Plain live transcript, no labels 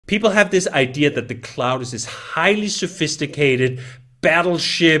people have this idea that the cloud is this highly sophisticated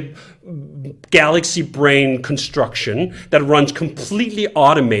battleship, galaxy brain construction that runs completely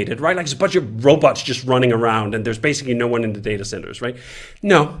automated, right? Like it's a bunch of robots just running around and there's basically no one in the data centers, right?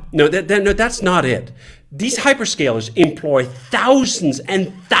 No, that's not it. These hyperscalers employ thousands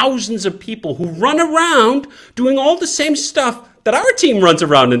and thousands of people who run around doing all the same stuff that our team runs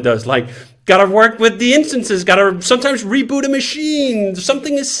around and does, like gotta work with the instances, gotta sometimes reboot a machine,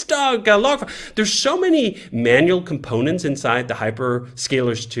 something is stuck, a log. There's so many manual components inside the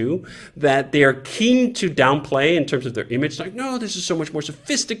hyperscalers too that they are keen to downplay in terms of their image. Like, no, this is so much more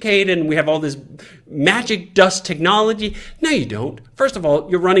sophisticated and we have all this magic dust technology. No, you don't. First of all,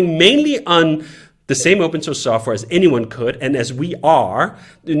 you're running mainly on the same open source software as anyone could, and as we are,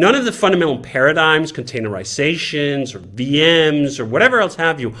 none of the fundamental paradigms, containerizations, or VMs, or whatever else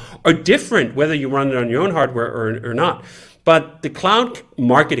have you, are different whether you run it on your own hardware or not. But the cloud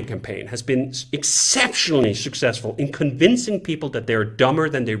marketing campaign has been exceptionally successful in convincing people that they're dumber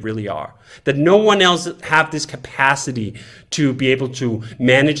than they really are, that no one else have this capacity to be able to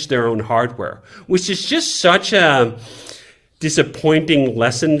manage their own hardware, which is just such a disappointing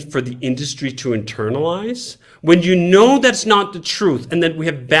lesson for the industry to internalize when you know that's not the truth and that we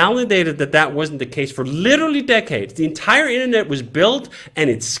have validated that that wasn't the case for literally decades. The entire internet was built and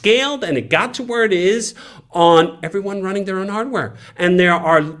it scaled and it got to where it is on everyone running their own hardware. And there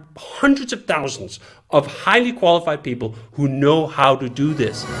are hundreds of thousands of highly qualified people who know how to do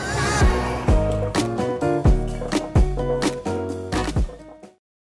this.